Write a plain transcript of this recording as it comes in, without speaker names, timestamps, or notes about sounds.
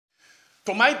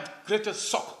To my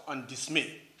greatest shock and dismay,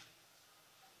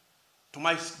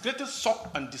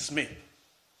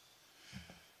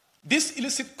 this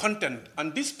illicit content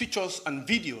and these pictures and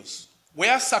videos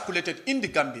were circulated in the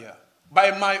Gambia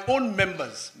by my own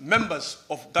members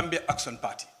of Gambia Action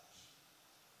Party.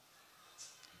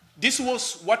 This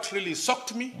was what really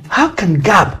shocked me. How can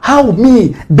GAB, how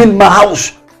me build my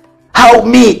house? How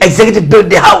me executive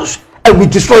build the house and we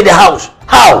destroy the house?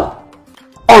 How?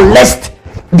 Unless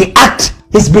the act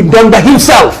has been done by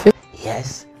himself.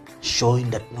 Yes, showing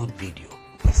that nude video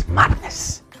is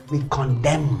madness. We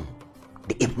condemn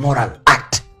the immoral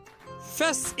act.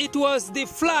 First, it was the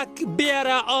flag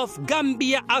bearer of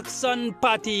Gambia Action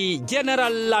Party,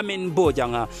 General Lamin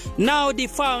Bojang. Now the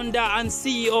founder and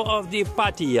CEO of the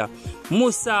party,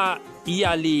 Musa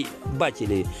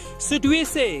Batchilly. Should we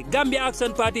say Gambia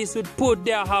Action Party should put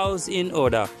their house in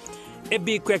order? A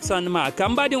big question mark.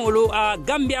 Kambadi ulu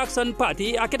Gambia Action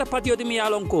Party akita party odi mi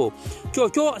yalonko.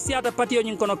 Chocho siata party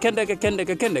odi kono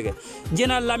kendege.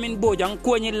 General Lamin Bojang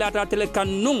ko nyi lata tele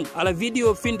kanung ala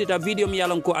video findita video mi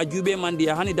yalonko ajube mandi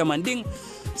hani damanding.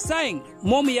 Saying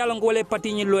mom yalonko wale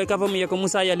party nyi loe kava mi yako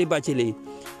Musa Batchilly.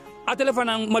 A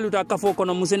telefona maluta kafo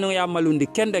kono museno ya malundi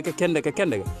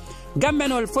kendege. Gambia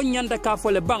nol fo nyanda kafo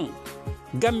le bang.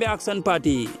 Gambia Action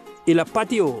Party ila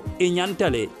patio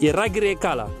inyantale iragire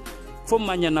kala.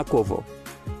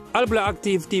 Albla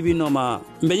Active TV Noma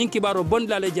kibaro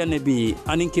bondlale janebi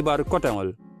anin kibar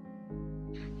kotangol.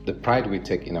 The pride we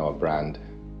take in our brand,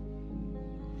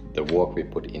 the work we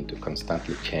put in to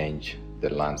constantly change the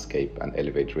landscape and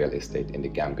elevate real estate in the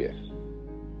Gambia,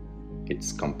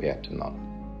 it's compared to none.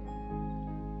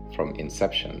 From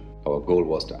inception, our goal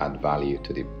was to add value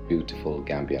to the beautiful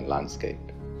Gambian landscape.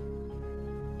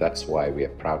 That's why we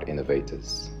are proud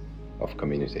innovators of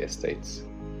community estates.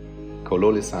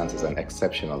 Kololi Sands is an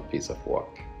exceptional piece of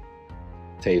work,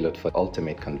 tailored for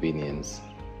ultimate convenience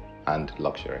and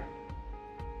luxury,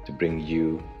 to bring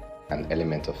you an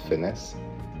element of finesse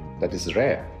that is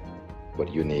rare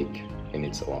but unique in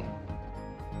its own.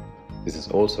 This is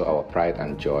also our pride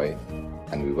and joy,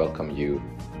 and we welcome you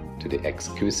to the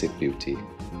exquisite beauty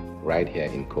right here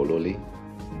in Kololi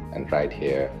and right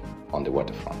here on the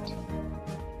waterfront.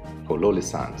 Kololi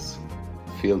Sands,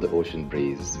 feel the ocean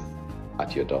breeze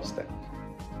at your doorstep.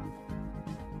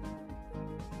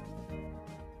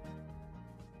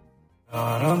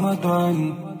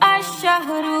 Ramadan,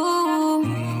 Ash-Shahru,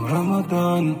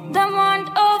 Ramadan, the month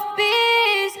of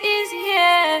peace is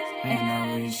here, and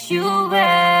I wish you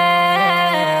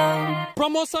well.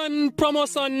 Promotion.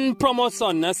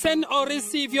 Send or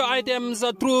receive your items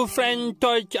through French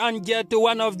Touch and get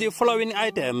one of the following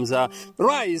items: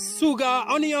 rice, sugar,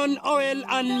 onion, oil,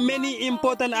 and many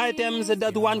important items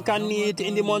that one can need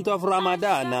in the month of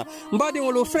Ramadan.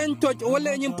 Mbadi French Touch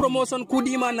wale nyim promotion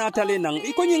kudima natale nang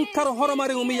iko nyin karo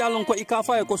horomari umi yalon ko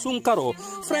ikafa ko sun karo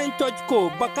French Touch ko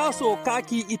bakaso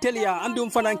kaki Italia andum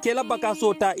fanankela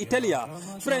bakaso ta Italia.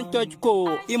 French Touch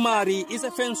ko imari is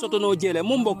a fen sotono jele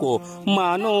mumboko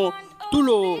mano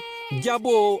tulo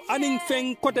jabo aning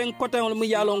feng koten mu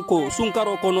yalon ko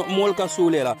sunkaro kono molka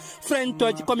sulela French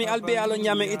Touch komi albe yalo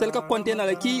nyame itel ka kontena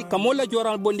la ki kamola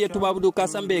joral bonde tubabu du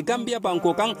kasambe Gambia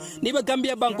banko kan niba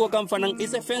Gambia banko kan fanang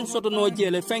is a fen soto no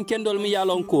jele fen kendol mi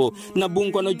yalon ko na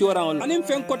bunko no joral aning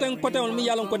feng koten mi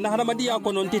yalon ko na haramadiya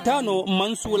kono titano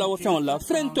mansula wo fen la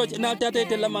French Touch na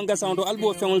tatete la manga sando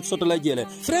albo fen soto la jele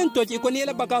French Touch ko ni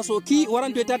la bakaso ki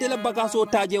waranto tate la bakaso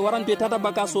taje waranto tata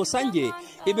bakaso sanje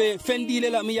ibe fendile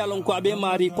la mi yalon ko abe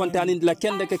mari kontanin la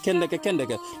kendeke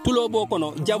tulo bo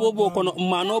kono jabo bo kono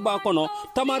mano ba kono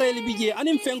tamareli bije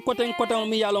anim fen koten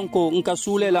mi yalon ko nka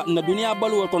sulela na dunia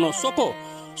balu kono soko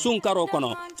sunkaro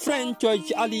kono French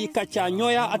Touch ali kacha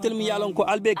nyoya atel mi yalon ko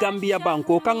albe Gambia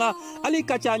banko kanga ali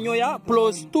kacha nyoya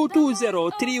plus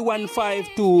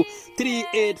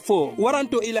 220-3152-384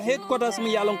 waranto ila headquarters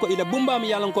mi yalon ko ila bumba mi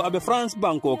yalon ko abe France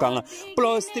banko kanga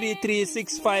plus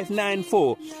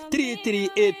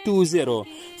 336594-33820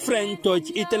 French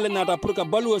Touch itele nata purka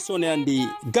baluo sone andi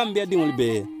Gambia dingul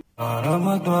be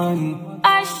Ramadan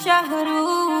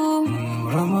Ash-Shahru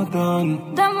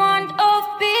Ramadan, the month of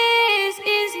peace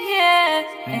is here,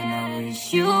 and I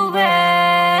wish you well.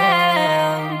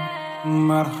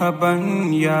 Marhaban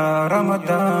ya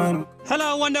Ramadan.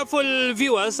 Hello wonderful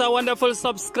viewers, wonderful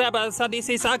subscribers. This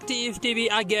is Active TV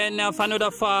again for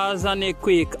another fast and a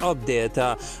quick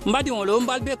update. Mbadi ngolo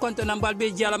mbalbe kontena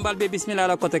mbalbe jala mbalbe bismillah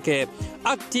la koteke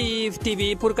Active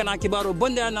TV pour kana kibaro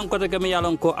bonde nan koteke mi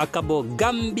yalonko akabo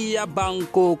Gambia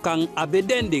banko kang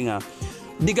abedendinga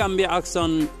di Gambia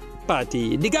Action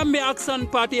Party. The Gambia Action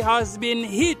Party has been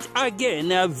hit again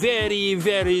very,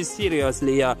 very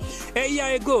seriously. A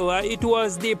year ago, it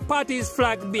was the party's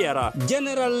flag bearer,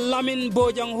 General Lamin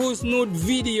Bojang, whose nude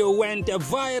video went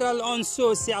viral on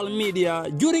social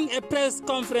media. During a press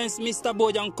conference Mr.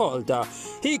 Bojang called,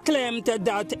 he claimed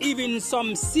that even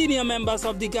some senior members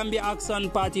of the Gambia Action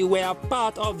Party were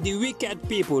part of the wicked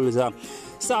peoples,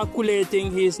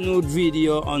 circulating his nude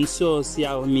video on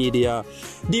social media.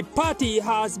 The party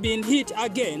has been hit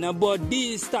again, but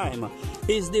this time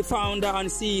is the founder and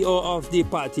CEO of the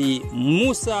party,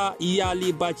 Musa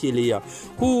Batchilly,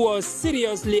 who was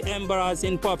seriously embarrassed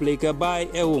in public by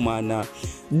a woman.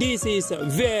 This is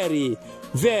very,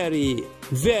 very,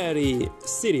 very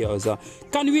serious.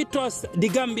 Can we trust the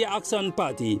Gambia Action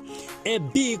Party? A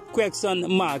big question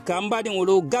mark.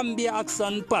 Mbadingulu Gambia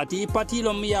Action Party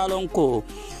patilom yalonko.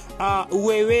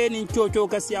 Wewe ni chocho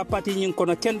kasi a party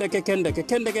nyinkono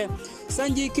kendeke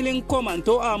sanji killing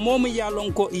komanto mom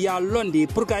yalonko ya londi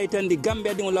pour ka itendi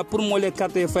Gambia dingola pour mole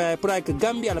carte fa pour que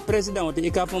Gambia la president de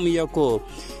ikafum yako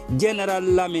General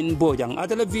Lamin Bojang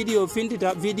atala video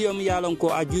findita video mi yalonko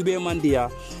ajube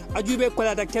mandia ajube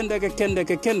kolata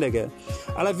kendeke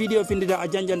ala video findita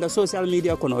ajanjanda social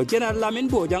media kono General Lamin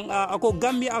Bojang ako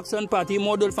Gambia Action Party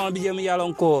model fam bi mi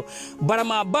yalonko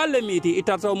barama balle miti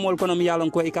itata mol kono mi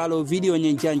yalonko ikalo video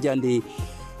nyi janjandi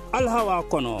alhawa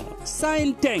kono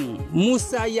sainteng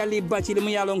Musa Batchilly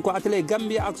mi yalonko atale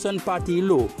Gambia Action Party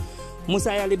lo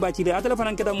Musa Batchilly atale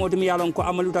fanan keda modi mi yalonko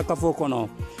amaluta kafo kono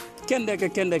kendeke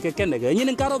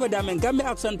nyinin karobe damen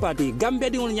Gambia Action Party Gambia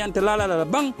di won nyante la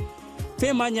bang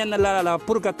fema nyanna la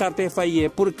pour ka carte faye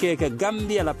pour que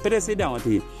Gambia la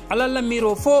presidenti ala la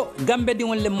miro fo Gambia di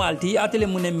won le malti atele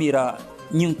mune mira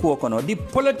nyin ko kono. The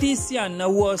politician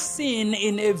was seen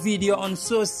in a video on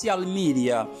social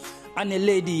media and a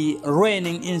lady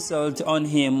raining insult on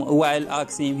him while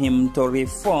asking him to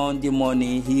refund the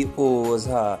money he owes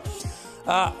her.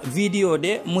 Video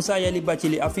de Musa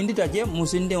Batchilly afindita je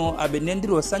musinde on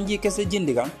abenendiro sanji kese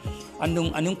jindiga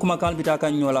andun kuma kan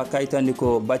bitaka nyola kaitandi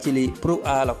ko Batchilly pro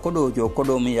ala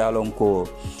kodo mi yalon ko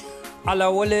ala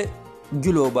wole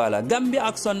julo bala Gambia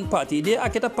Action Party de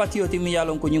aketa patrioti mi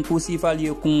yalon ko nyin kusi fali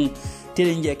kun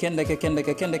telenje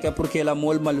kendeke pour que la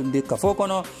mol malundi ka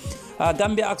fokono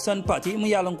Gambia Action Party mu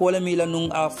yalon ko la mi la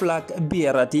nun a flag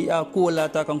bierati ko la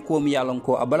ta kan ko mi yalon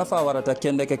ko abala fa warata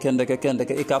kendeke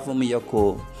e ka fo mi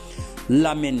yako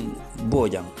Lamin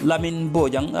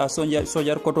Bojang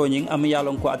sojar koto nyin am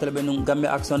yalon ko atalbe nun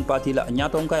Gambia Action Party la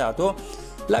nyaton kayato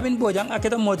Lamin Bojang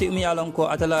aketa moti mi yalon ko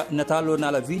atala natalo na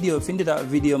la video findita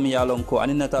video mi yalon ko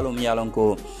ani natalo mi yalon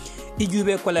ko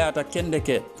ijube ko layata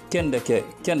kendeke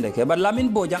but Lamin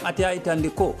Bojang ataya itandi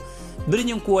ko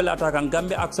brinyin ko wala ta kan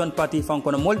Gambia Action Party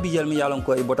fankono mol bijel mi yalon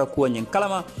ko e bota ko nyin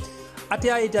kalama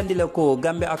ataya itandi le ko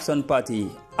Gambia Action Party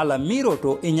ala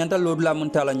miroto e nyanta lodula mun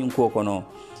tala nyun ko kono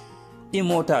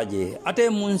imotaje ate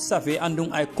mun safi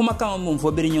andun ay kuma kan mun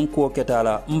fo brinyin ko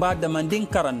ketala mbada mandin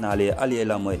karannale ali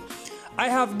lamoy I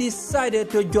have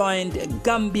decided to join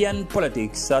Gambian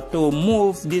politics to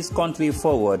move this country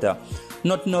forward,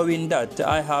 not knowing that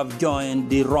I have joined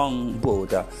the wrong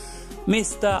boat.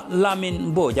 Mr.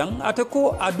 Lamin Bojang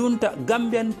atako adunta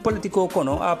Gambian politiko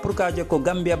kono purkaje ko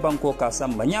Gambia banko ka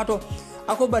samba nyato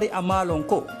ako bari amalon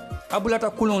ko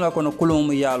abulata kulun la kono kulum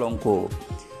yalon ko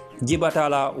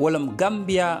jibatala wolam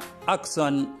Gambia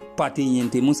Action Party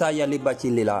nyinti Musa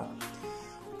Batchilly la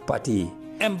party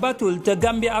embattled the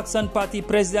Gambia Action Party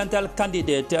presidential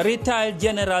candidate, retired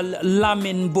General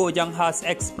Lamin Bojang has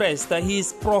expressed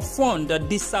his profound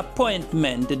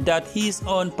disappointment that his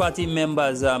own party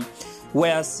members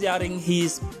were sharing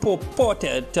his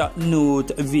purported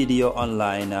nude video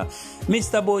online.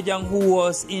 Mr. Bojang, who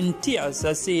was in tears,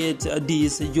 said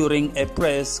this during a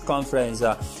press conference.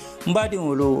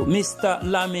 Mbadingulu Mr.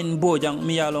 Lamin Bojang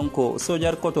miyalonko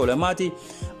sojar kotole mati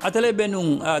atale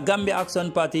benung Gambia Action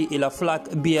Party ila flag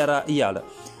biara yala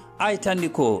ay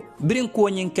tandiko birin ko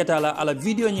nyin ketala ala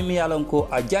video nyi miyalonko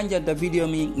a janja da video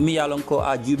miyalonko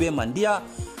a jube mandia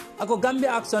ako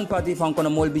Gambia Action Party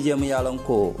fankono mol bije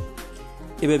miyalonko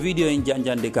ibe video in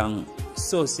janjande kan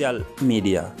social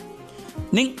media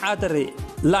ning atare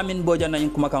Lamin Bojang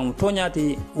nyin kuma kan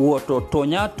tonyati woto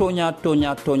tonya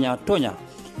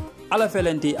ala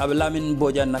felenti ab Lamin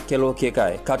Bojang na kelo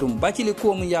kekay katum Batchilly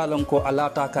ko mu yalon ko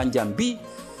alata kan jambi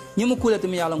nyimu kulati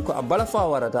mu yalon ko abala fa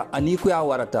warata ani ku ya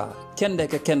warata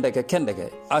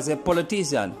kendeke as a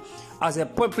politician, as a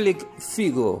public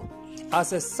figure,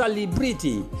 as a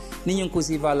celebrity ni ñing ko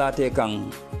si valate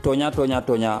kan tonya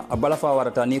abala fa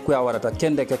warata ni ko ya warata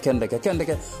kende ke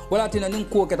wala tina nin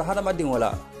ko ke ta hadama ding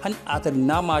wala han ata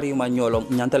na mari ma nyolo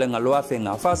nyantale ngalwa fe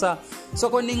nga fasa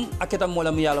soko nin aketa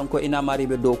mola mi yalon ko ina mari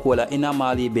be do ko la ina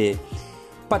mari be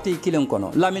pati kilen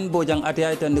kono Lamin Bojang ate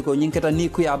ay tan ko nyin keta ni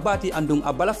ku ya bati andung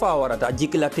abala fa warata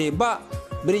jikilate ba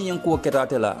bari nyin ko keta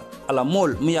tela ala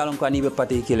mol mi yalon ko ani be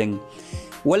pati kilen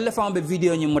wala fa be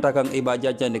video nyi mutakan e ba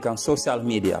jajjande kan social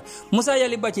media Musa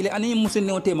yali Batchilly ani musin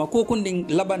ne tema ko kunding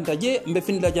labanta je mbe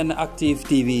finda janna active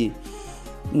tv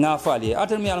nga fali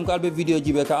atel mi yalon ko albe video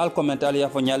jibe ka al comment al ya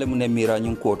fo nyale mu ne mira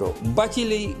nyin koto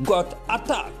Batchilly got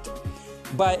attacked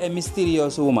by a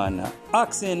mysterious woman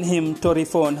asking him to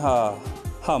refund her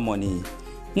harmony.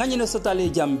 Nganyino sotale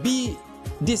jambi,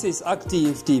 this is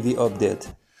Active TV update.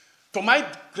 To my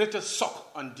greatest shock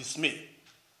and dismay,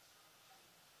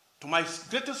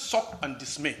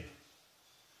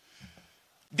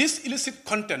 this illicit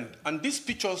content and these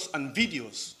pictures and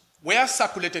videos were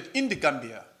circulated in the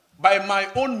Gambia by my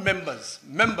own members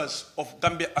of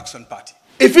Gambia Action Party.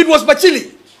 If it was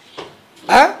Batchilly,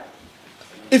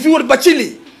 if it were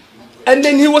Batchilly, and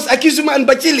then he was accusing me and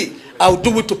Batchilly, I'll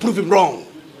do it to prove him wrong.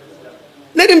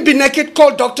 Let him be naked,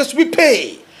 call doctors, we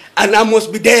pay. And I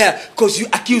must be there because you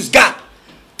accuse God.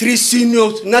 3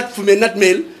 seniors, not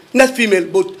female,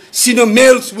 but senior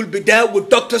males will be there with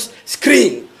doctors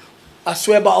screen. I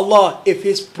swear by Allah, if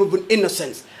he's proven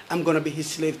innocent, I'm going to be his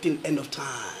slave till end of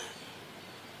time.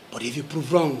 But if you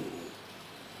prove wrong,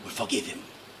 we forgive him.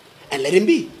 And let him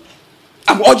be.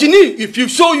 I'm urging you, if you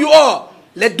show you are,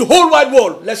 let the whole wide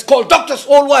world, let's call doctors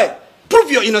all wide, prove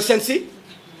your innocency.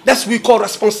 That's what we call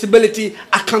responsibility,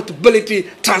 accountability,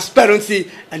 transparency,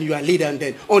 and you are a leader. And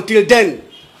then, until then,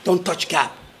 don't touch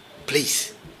God.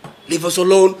 Please. Leave us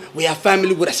alone. We are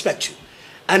family. We respect you.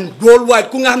 And worldwide,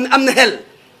 kung am na hell.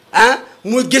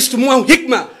 Muy gestu mu am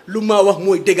hikma. Luma wax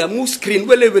moy dega mu screen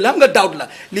wele am nga doubt la.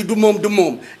 Li du mom,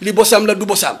 li bosam la du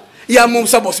bosam. Ya mom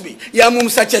sa boss bi, ya mom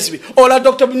sa chest bi. Ola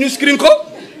doctor bi ñu screen ko.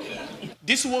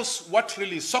 This was what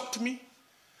really shocked me.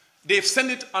 They've sent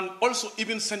it and also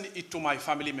even sent it to my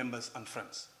family members and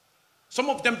friends. Some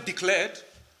of them declared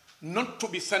not to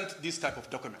be sent this type of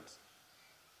documents.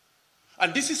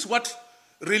 And this is what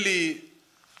really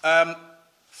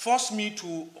forced me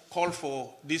to call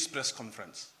for this press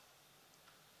conference.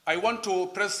 I want to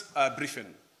press a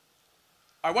briefing.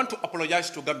 I want to apologize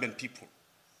to Gambian people.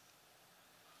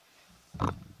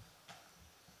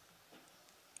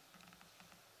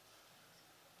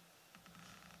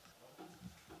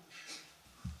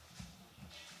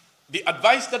 The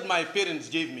advice that my parents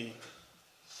gave me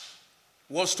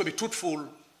was to be truthful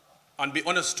and be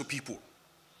honest to people.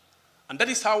 And that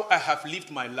is how I have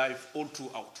lived my life all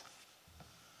throughout.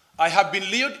 I have been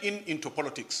lured into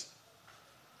politics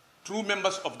through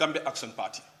members of Gambia Action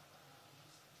Party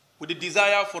with the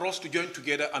desire for us to join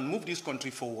together and move this country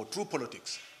forward through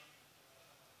politics.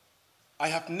 I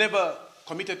have never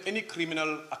committed any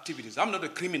criminal activities. I'm not a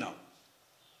criminal.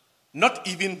 Not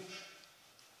even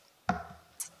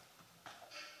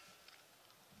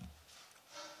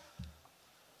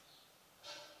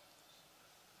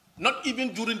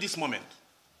during this moment.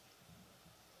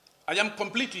 I am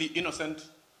completely innocent.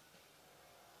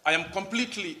 I am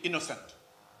completely innocent.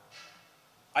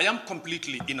 I am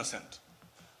completely innocent.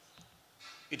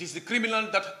 It is the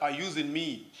criminals that are using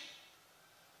me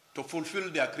to fulfill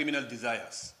their criminal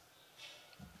desires,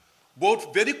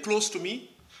 both very close to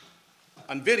me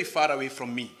and very far away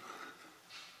from me.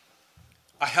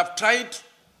 I have tried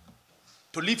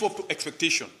to live up to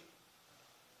expectation.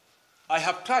 I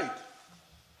have tried.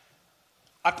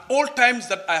 At all times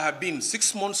that I have been,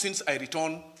 6 months since I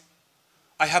returned,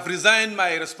 I have resigned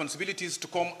my responsibilities to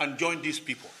come and join these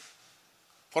people,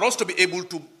 for us to be able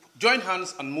to join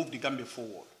hands and move the Gambia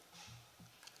forward.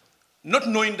 Not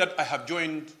knowing that I have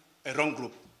joined a wrong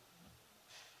group.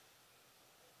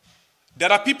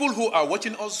 There are people who are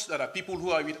watching us, there are people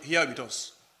who are here with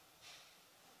us.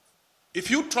 If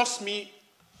you trust me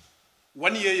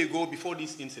 1 year ago before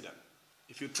this incident,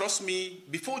 if you trust me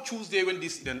before Tuesday when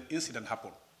this incident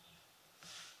happened,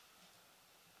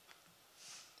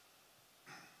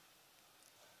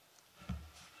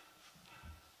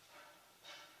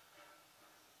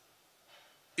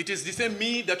 it is the same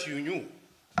me that you knew.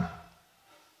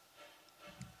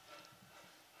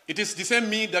 It is the same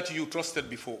me that you trusted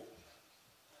before.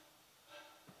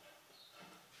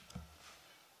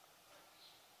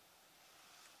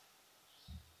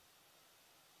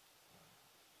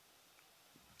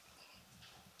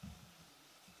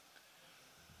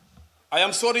 I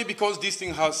am sorry because this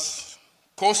thing has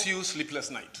caused you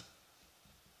sleepless night.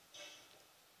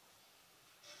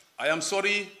 I am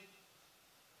sorry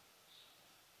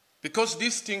because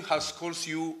this thing has caused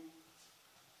you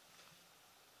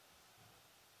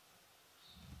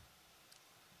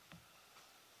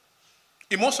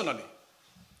emotionally.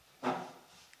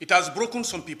 It has broken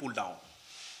some people down.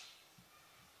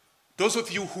 Those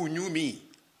of you who knew me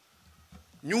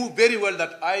knew very well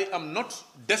that I am not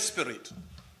desperate.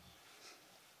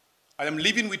 I am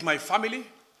living with my family,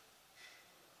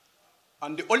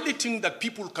 and the only thing that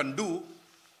people can do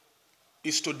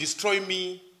is to destroy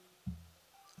me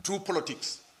through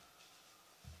politics.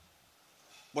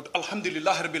 But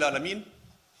Alhamdulillah Rabbil Alameen,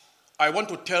 I want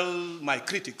to tell my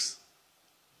critics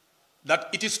that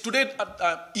it is today that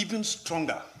I'm even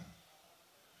stronger.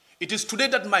 It is today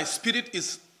that my spirit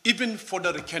is even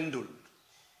further rekindled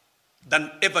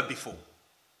than ever before.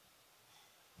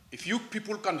 If you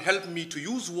people can help me to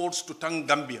use words to thank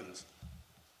Gambians,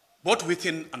 both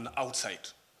within and outside,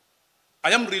 I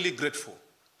am really grateful,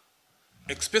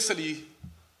 especially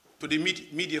to the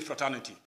media fraternity.